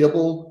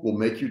 Kibble will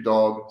make your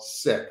dog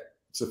sick.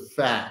 It's a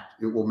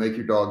fact. It will make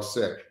your dog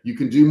sick. You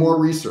can do more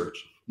research.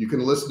 You can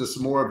listen to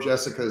some more of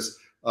Jessica's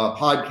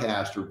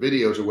podcast or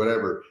videos or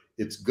whatever.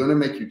 It's going to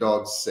make your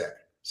dog sick.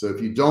 So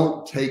if you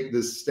don't take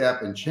this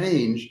step and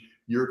change,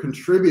 you're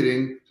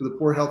contributing to the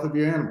poor health of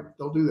your animal.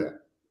 Don't do that.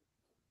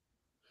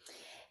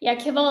 Yeah,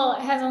 kibble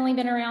has only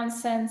been around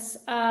since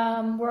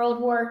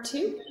World War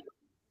II.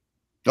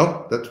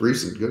 Oh, that's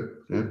recent. Good.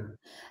 Yeah.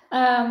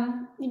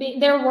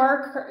 There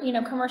were,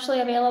 commercially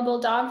available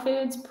dog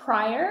foods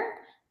prior,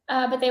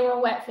 but they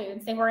were wet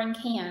foods. They were in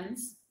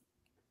cans.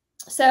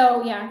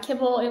 So yeah,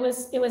 kibble, it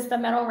was the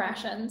metal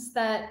rations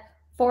that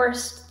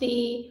forced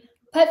the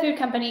pet food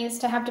companies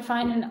to have to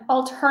find an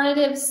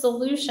alternative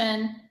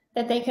solution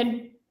that they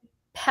could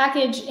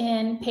package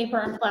in paper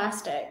and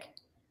plastic.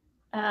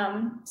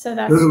 So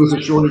that's. Because it was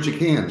a shortage of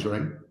cans,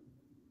 right?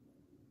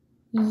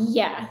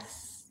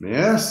 Yes.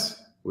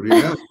 Yes. What do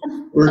you know?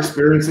 We're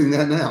experiencing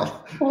that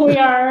now. We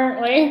are,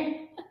 aren't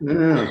we?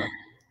 Yeah.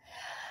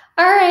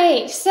 All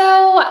right.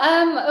 So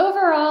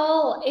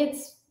overall,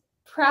 it's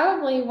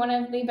probably one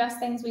of the best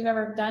things we've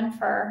ever done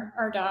for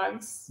our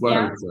dogs.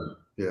 100%.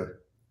 Yeah.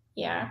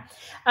 Yeah.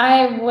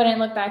 I wouldn't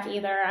look back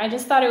either. I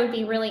just thought it would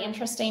be really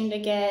interesting to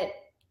get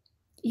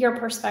your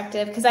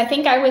perspective, because I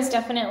think I was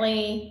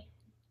definitely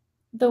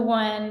the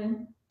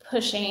one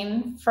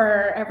pushing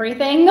for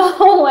everything the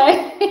whole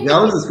way. Yeah,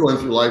 I was just going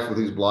through life with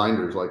these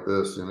blinders like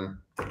this, you know.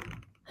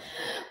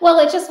 Well,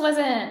 it just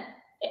wasn't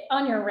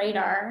on your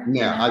radar.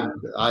 Yeah, you know?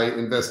 I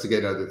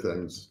investigate other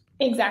things.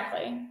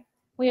 Exactly.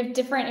 We have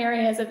different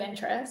areas of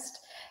interest.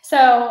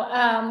 So,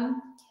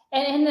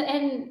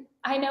 and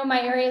I know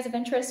my areas of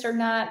interest are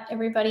not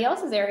everybody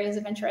else's areas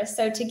of interest.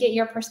 So to get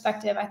your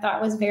perspective, I thought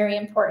was very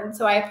important.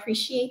 So I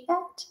appreciate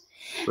that.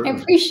 Certainly. I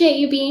appreciate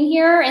you being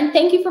here, and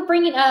thank you for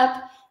bringing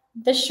up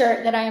the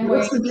shirt that I am wearing.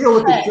 What's the deal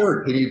with the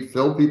shirt? Can you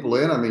fill people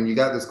in? I mean, you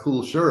got this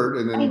cool shirt,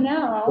 and then I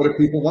know. What if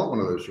people want one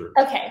of those shirts?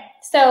 Okay,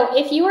 so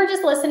if you were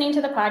just listening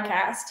to the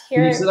podcast, here.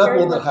 Can you sit up a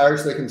little bit higher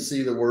so they can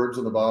see the words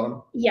on the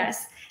bottom?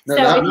 Yes. No,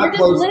 so if not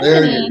close.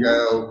 There you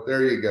go.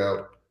 There you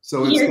go.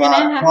 So it's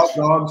got Talk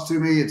Dogs to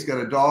Me. It's got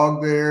a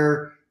dog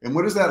there. And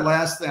what is that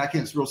last thing? I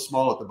can't. It's real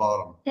small at the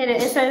bottom.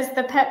 It says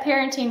the Pet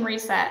Parenting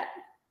Reset.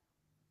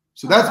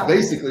 So that's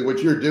basically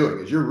what you're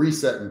doing, is you're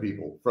resetting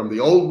people from the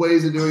old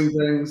ways of doing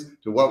things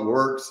to what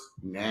works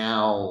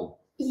now.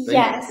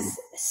 Yes.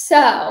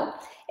 So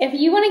if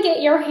you want to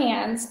get your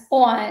hands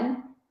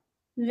on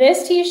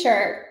this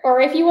t-shirt,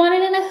 or if you want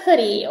it in a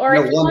hoodie, or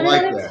if you want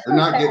it in a they're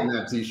not getting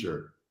that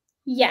t-shirt.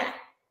 Yeah.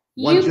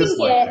 You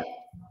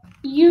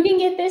can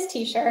get this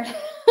t-shirt.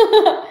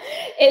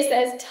 It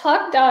says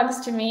Talk Dogs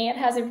to Me. It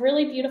has a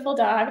really beautiful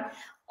dog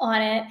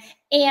on it,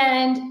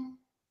 and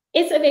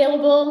it's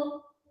available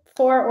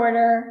for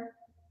order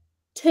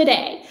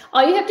today.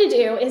 All you have to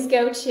do is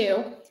go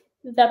to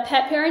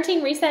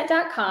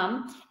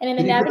thepetparentingreset.com, and in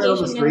the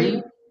navigation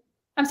menu.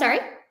 I'm sorry?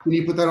 Can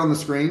you put that on the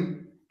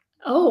screen?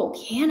 Oh,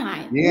 can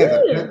I? Yeah,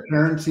 the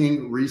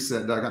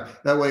petparentingreset.com.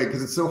 That way,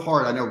 because it's so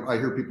hard. I know I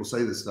hear people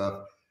say this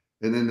stuff,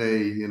 and then they,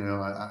 you know,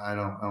 I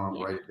don't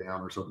write it down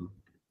or something.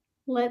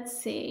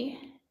 Let's see.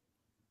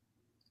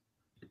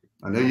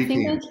 I know you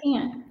can. I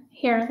can.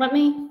 Here,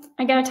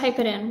 I gotta type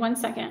it in. 1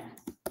 second.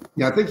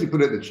 Yeah, I think you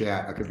put it in the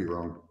chat. I could be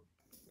wrong.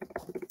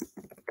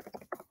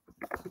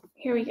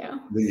 Here we go.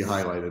 Then you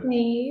highlight it.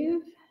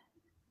 Save.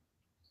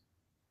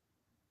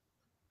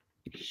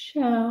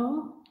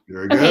 Show.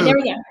 There we go. Okay, there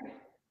we go.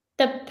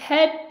 The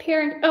pet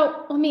parent.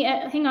 Oh,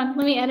 hang on.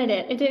 Let me edit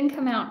it. It didn't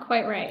come out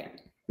quite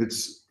right.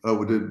 It's,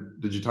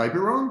 did you type it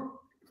wrong?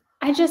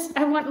 I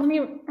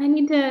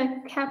need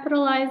to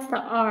capitalize the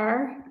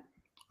R.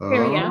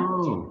 Here we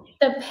go.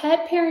 The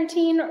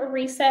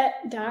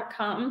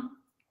petparentingreset.com.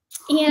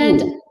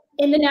 And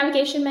in the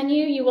navigation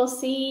menu, you will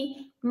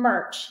see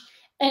merch.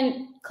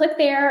 And click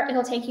there.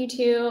 It'll take you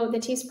to the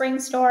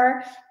Teespring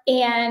store.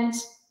 And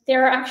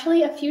there are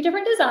actually a few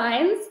different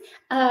designs.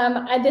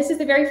 This is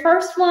the very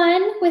first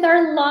one with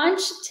our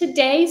launch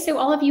today. So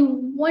all of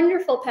you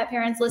wonderful pet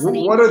parents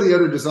listening. What are the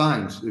other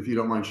designs, if you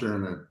don't mind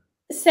sharing that?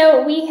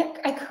 So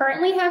I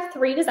currently have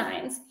 3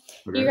 designs.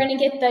 Okay. You're going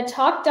to get the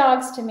Talk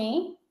Dogs to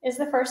Me is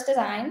the first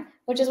design,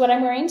 which is what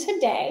I'm wearing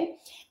today.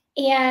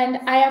 And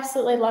I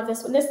absolutely love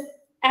this one. This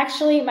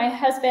actually, my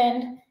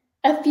husband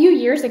a few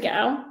years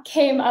ago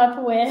came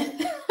up with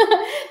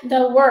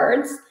the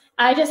words.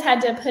 I just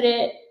had to put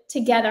it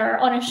together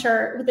on a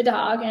shirt with the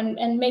dog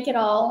and make it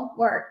all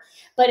work.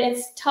 But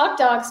it's Talk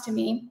Dogs to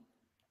Me.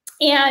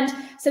 And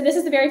so this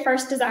is the very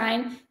first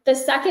design. The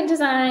second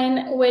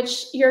design,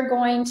 which you're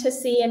going to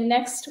see in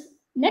next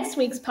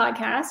week's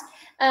podcast,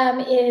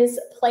 is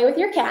Play with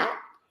Your Cat.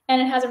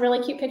 And it has a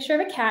really cute picture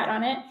of a cat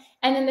on it.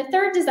 And then the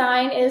third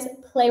design is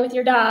Play with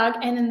Your Dog.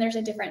 And then there's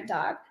a different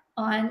dog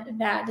on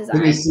that design.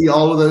 Can you see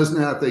all of those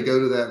now if they go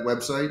to that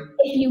website?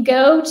 If you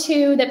go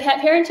to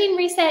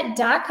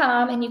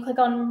thepetparentingreset.com and you click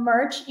on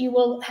merch, you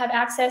will have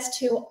access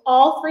to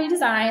all 3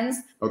 designs.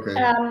 Okay.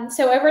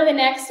 So over the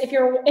next, if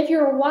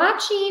you're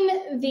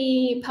watching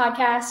the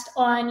podcast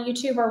on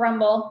YouTube or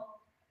Rumble,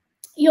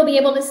 you'll be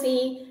able to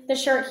see the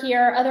shirt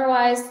here.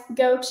 Otherwise,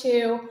 go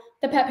to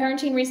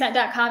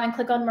thepetparentingreset.com and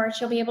click on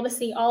merch. You'll be able to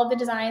see all of the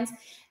designs.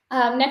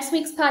 Next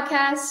week's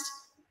podcast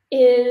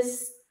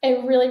is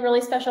a really,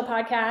 really special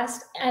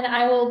podcast, and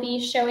I will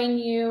be showing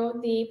you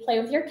the Play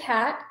with Your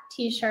Cat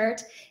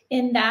t-shirt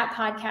in that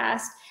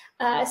podcast.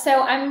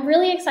 So I'm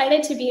really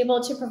excited to be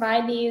able to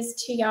provide these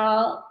to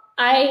y'all.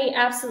 I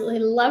absolutely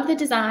love the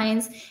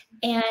designs,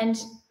 and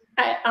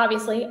I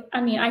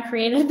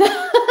created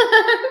them,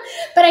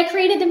 but I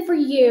created them for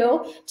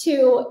you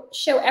to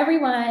show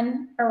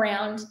everyone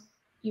around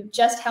you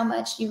just how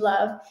much you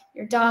love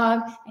your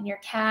dog and your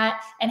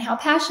cat and how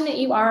passionate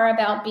you are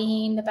about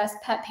being the best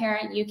pet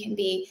parent you can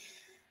be.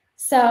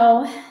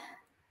 So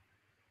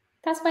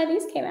That's why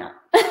these came out.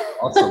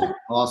 Awesome.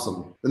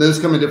 Awesome. And those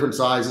come in different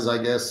sizes,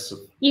 I guess.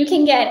 You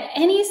can get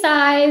any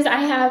size.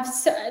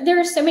 There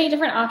are so many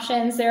different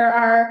options. There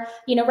are,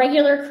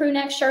 regular crew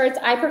neck shirts.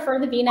 I prefer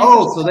the V-neck.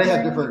 Oh, so they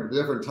have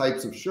different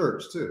types of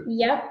shirts too.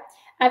 Yep.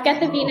 I've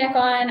got the V-neck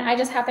on. I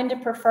just happen to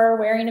prefer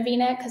wearing a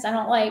V-neck because I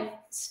don't like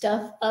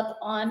stuff up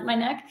on my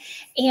neck.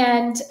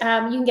 And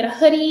you can get a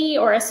hoodie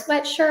or a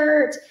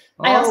sweatshirt.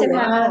 I also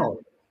have.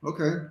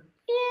 Okay.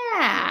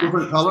 Yeah.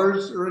 Different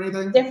colors or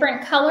anything?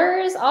 Different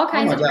colors, all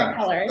kinds of different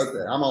colors.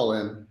 Okay, I'm all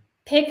in.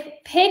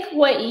 Pick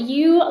what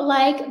you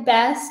like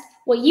best,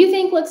 what you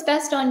think looks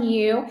best on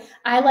you.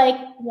 I like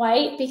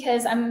white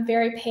because I'm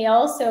very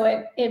pale,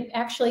 so it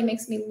actually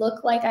makes me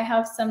look like I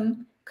have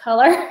some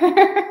color.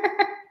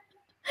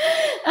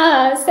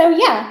 So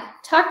yeah,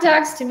 Talk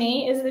Dogs to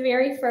Me is the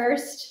very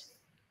first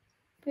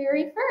I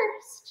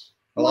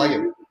like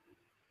it.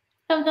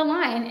 Of the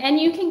line. And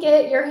you can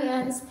get your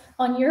hands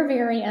on your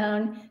very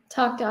own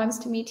Talk Dogs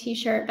to Me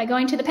t-shirt by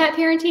going to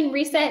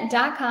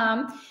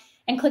thepetparentingreset.com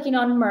and clicking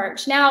on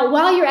merch. Now,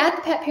 while you're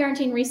at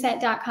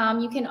thepetparentingreset.com,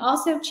 you can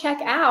also check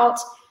out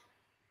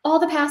all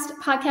the past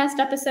podcast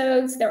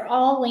episodes. They're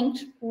all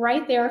linked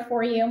right there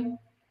for you.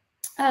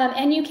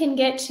 And you can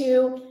get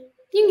to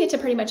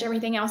pretty much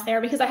everything else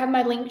there because I have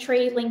my link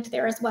tree linked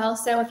there as well.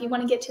 So if you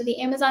want to get to the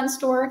Amazon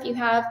store, if you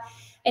have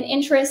an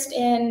interest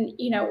in,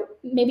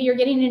 maybe you're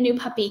getting a new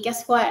puppy,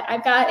 guess what?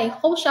 I've got a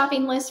whole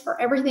shopping list for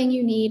everything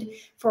you need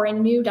for a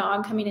new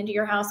dog coming into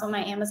your house on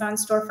my Amazon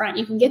storefront.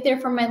 You can get there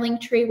from my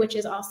link tree, which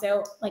is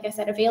also, like I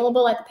said,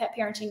 available at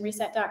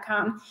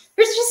thepetparentingreset.com.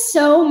 There's just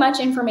so much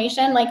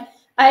information. Like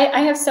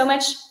I have so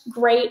much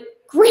great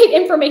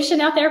information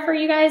out there for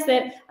you guys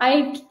that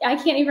I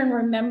can't even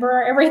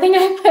remember everything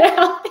I put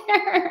out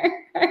there.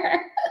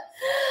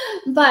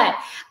 But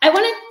I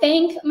want to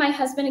thank my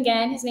husband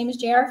again. His name is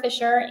J.R.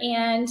 Fisher.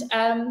 And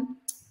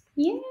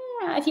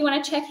if you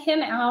want to check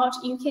him out,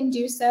 you can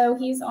do so.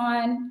 He's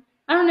on,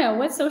 I don't know,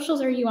 what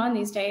socials are you on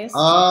these days?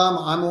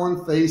 I'm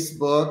on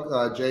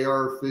Facebook,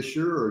 J.R.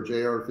 Fisher or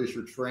J.R.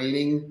 Fisher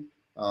Training.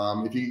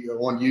 If you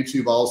on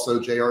YouTube, also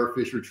J.R.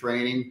 Fisher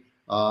Training.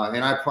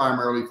 And I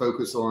primarily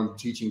focus on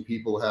teaching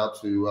people how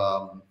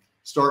to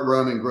start,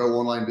 run, and grow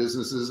online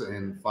businesses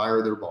and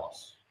fire their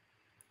boss.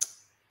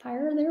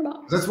 Fire their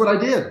boss. That's what I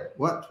did.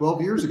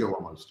 12 years ago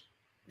almost.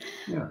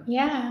 Yeah.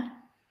 Yeah.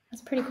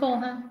 That's pretty cool,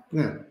 huh?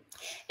 Yeah.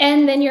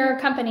 And then your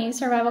company,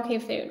 Survival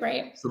Cave Food,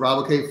 right?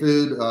 Survival Cave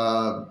Food,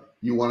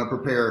 you want to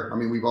prepare. I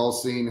mean, we've all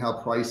seen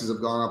how prices have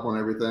gone up on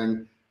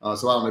everything.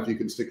 So I don't know if you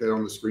can stick that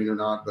on the screen or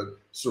not, but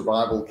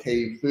Survival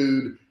Cave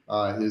Food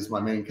is my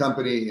main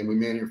company, and we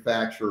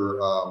manufacture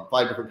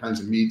 5 different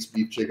kinds of meats: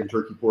 beef, chicken,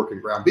 turkey, pork, and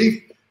ground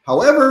beef.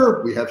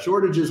 However, we have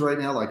shortages right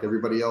now like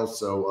everybody else.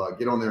 So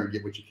get on there and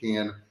get what you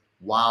can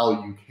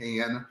while you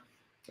can.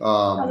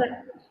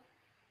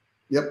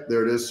 Yep,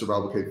 there it is,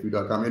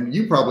 survivalcavefood.com. And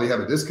you probably have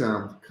a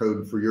discount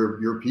code for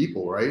your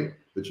people, right?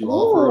 That you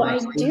offer. Oh, I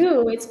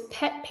do. It's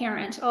Pet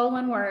Parent, all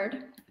one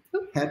word.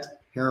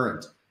 Pet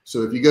Parent.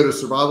 So if you go to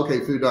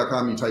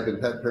survivalcavefood.com, you type in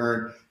Pet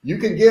Parent, you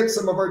can get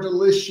some of our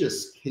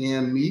delicious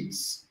canned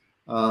meats.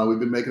 We've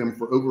been making them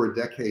for over a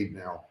decade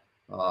now.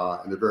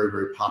 And they're very,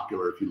 very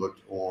popular. If you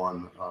looked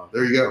on,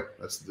 there you go.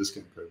 That's the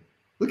discount code.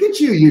 Look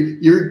at you.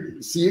 You're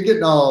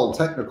getting all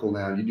technical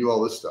now. You do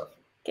all this stuff.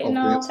 Getting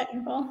all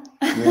technical.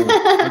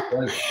 Yeah,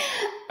 okay.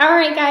 All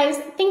right, guys.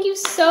 Thank you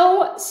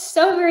so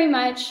very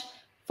much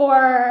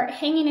for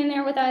hanging in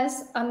there with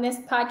us on this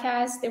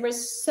podcast. There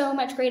was so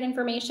much great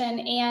information,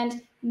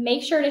 and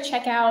make sure to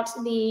check out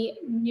the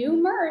new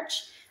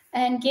merch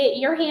and get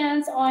your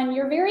hands on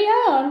your very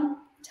own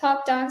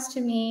Talk Dogs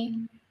to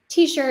Me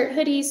t-shirt,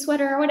 hoodie,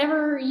 sweater,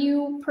 whatever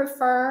you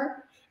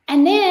prefer.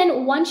 And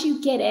then once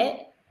you get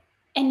it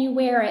and you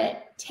wear it,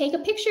 take a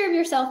picture of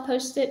yourself,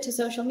 post it to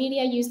social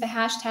media, use the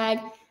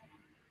hashtag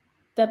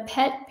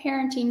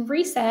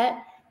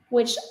 #ThePetParentingReset,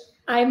 which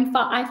I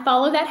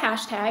follow that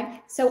hashtag,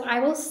 so I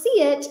will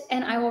see it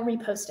and I will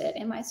repost it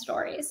in my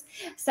stories.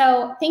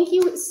 So thank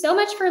you so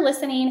much for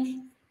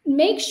listening.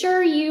 Make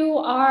sure you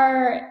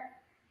are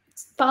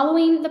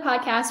following the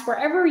podcast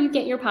wherever you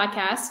get your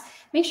podcasts.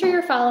 Make sure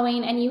you're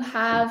following and you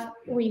have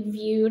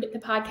reviewed the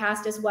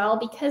podcast as well,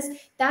 because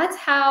that's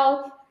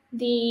how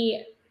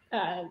the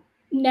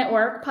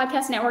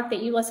podcast network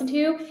that you listen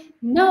to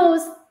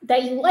knows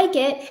that you like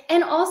it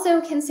and also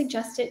can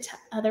suggest it to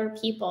other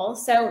people.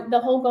 So the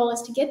whole goal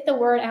is to get the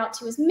word out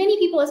to as many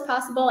people as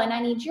possible, and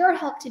I need your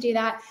help to do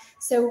that.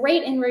 So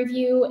rate and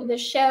review the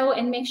show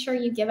and make sure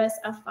you give us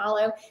a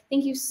follow.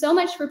 Thank you so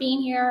much for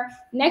being here.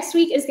 Next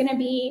week is going to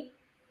be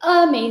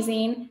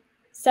amazing.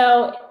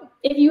 So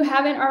if you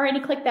haven't already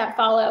clicked that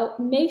follow,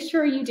 make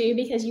sure you do,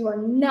 because you are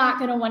not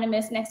going to want to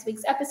miss next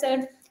week's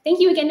episode. Thank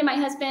you again to my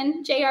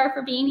husband, JR,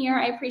 for being here.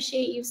 I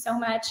appreciate you so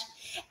much,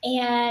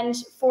 and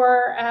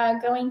for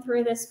going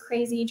through this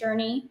crazy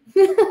journey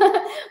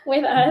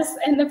with us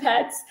and the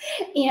pets.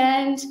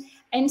 And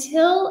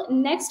until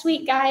next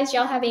week, guys,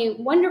 y'all have a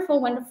wonderful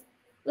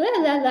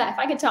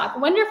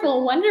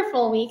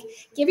week.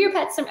 Give your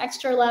pets some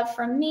extra love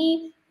from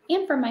me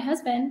and from my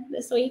husband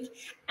this week.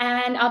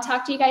 And I'll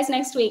talk to you guys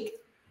next week.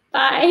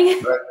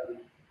 Bye.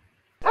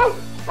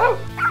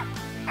 Right.